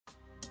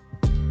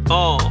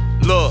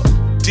Look,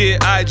 dear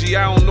IG,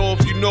 I don't know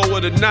if you know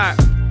it or not,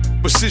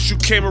 but since you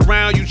came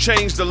around, you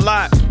changed a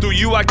lot. Through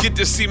you, I get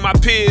to see my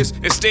peers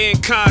and stay in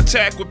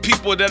contact with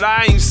people that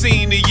I ain't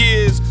seen in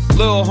years.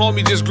 Little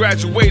homie just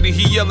graduated,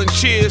 he yelling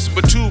cheers,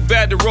 but too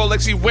bad the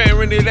Rolex he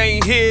wearing, it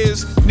ain't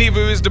his.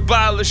 Neither is the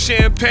bottle of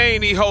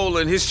champagne he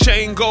holding. His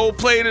chain gold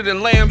plated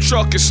and lamb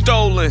truck is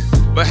stolen.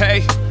 But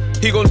hey,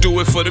 he gon' do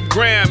it for the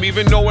gram,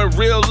 even though in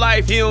real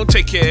life he don't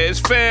take care of his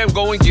fam.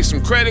 Go and get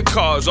some credit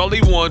cards, all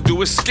he wanna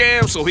do is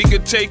scam, so he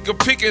can take a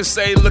pic and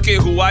say, look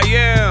at who I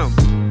am.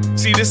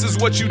 See, this is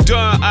what you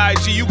done,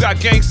 IG. You got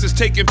gangsters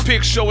taking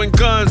pics, showing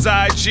guns,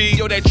 IG.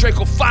 Yo, that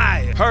Draco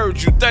fire.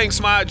 Heard you, thanks,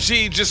 my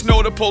G. Just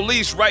know the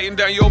police writing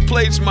down your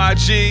plates, my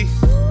G.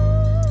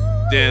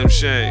 Damn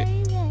shame.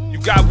 You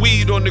got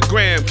weed on the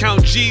gram,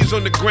 count G's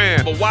on the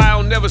gram, but why I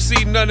don't never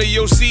see none of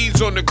your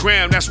seeds on the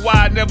gram? That's why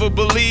I never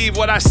believe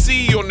what I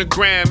see on the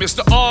gram. It's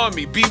the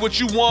army, be what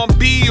you want,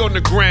 be on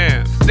the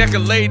gram. Neck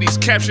of ladies,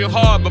 caption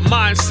hard, but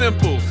mine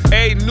simple.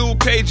 A new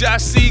page I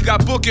see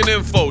got booking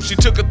info. She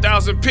took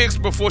 1,000 pics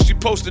before she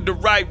posted the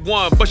right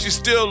one, but she's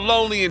still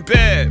lonely in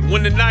bed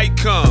when the night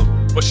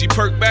come. But she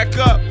perk back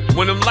up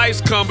when them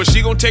lights come, but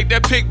she gon' take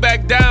that pic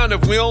back down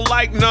if we don't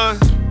like none.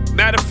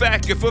 Matter of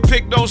fact, if her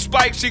pic don't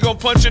spike, she gon'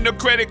 punch in the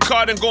credit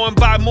card and go and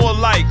buy more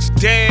likes.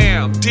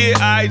 Damn, dear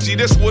IG,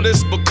 this what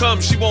it's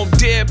become. She won't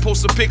dare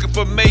post a pic if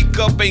her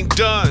makeup ain't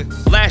done.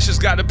 Lashes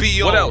gotta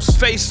be on. What else?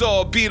 Face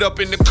all beat up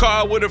in the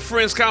car with her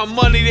friends, count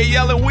money, they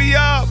yelling, we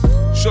up.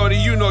 Shorty,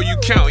 you know you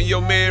counting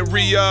your man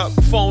re-up.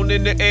 Phone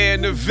in the air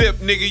in the VIP,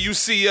 nigga, you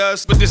see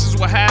us. But this is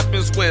what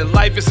happens when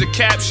life is a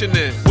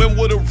captioning. When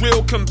will the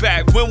real come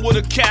back? When will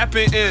the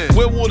capping end?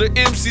 When will the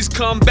MCs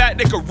come back?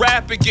 They can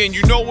rap again.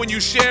 You know when you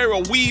share a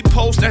weed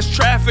post, that's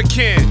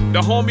trafficking.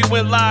 The homie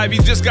went live, he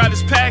just got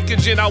his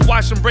packaging. I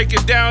watched him break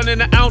it down in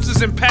the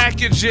ounces and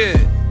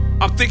packaging.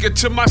 I'm thinking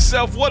to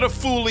myself, what a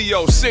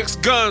foolio. 6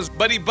 guns,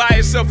 but he by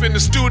himself in the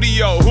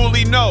studio. Who'll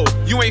know?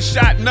 You ain't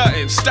shot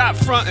nothing, stop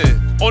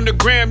frontin'. On the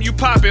gram, you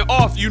popping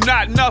off, you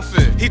not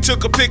nothing. He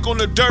took a pic on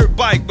a dirt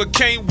bike, but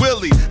can't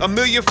Willie. 1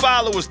 million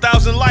followers,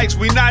 1,000 likes,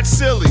 we not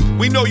silly.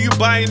 We know you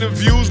buying the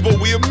views, but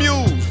we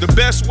amused. The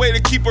best way to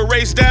keep a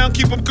race down,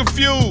 keep them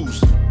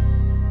confused.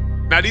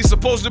 Now these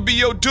supposed to be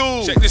your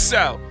dudes. Check this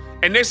out.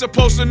 And they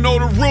supposed to know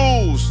the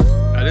rules.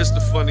 Now this the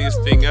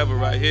funniest thing ever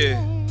right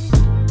here.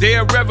 They'd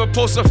rather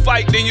post a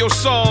fight than your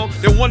song.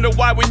 They wonder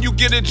why when you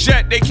get a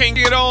jet, they can't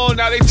get on.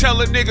 Now they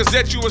telling niggas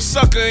that you a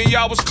sucker and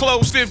y'all was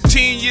close.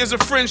 15 years of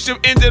friendship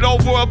ended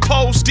over a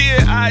post. Dear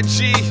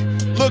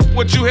IG, look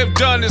what you have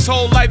done. His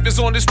whole life is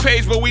on this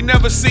page, but we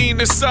never seen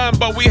his son.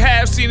 But we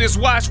have seen his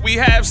watch, we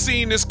have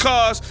seen his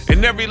cars,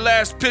 and every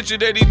last picture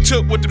that he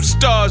took with them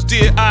stars.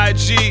 Dear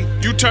IG,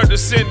 you turned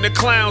us into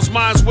clowns.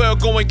 Might as well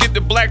go and get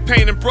the black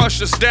paint and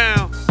brush us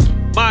down.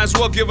 Might as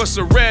well give us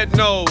a red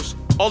nose.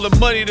 All the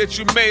money that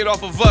you made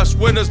off of us,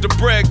 where does the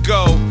bread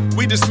go?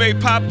 We just made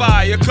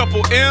Popeye a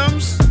couple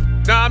M's.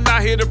 Now I'm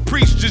not here to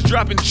preach, just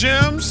dropping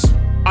gems.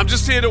 I'm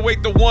just here to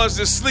wake the ones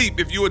that sleep.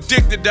 If you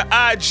addicted to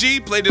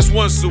IG, play this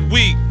once a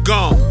week.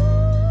 Gone.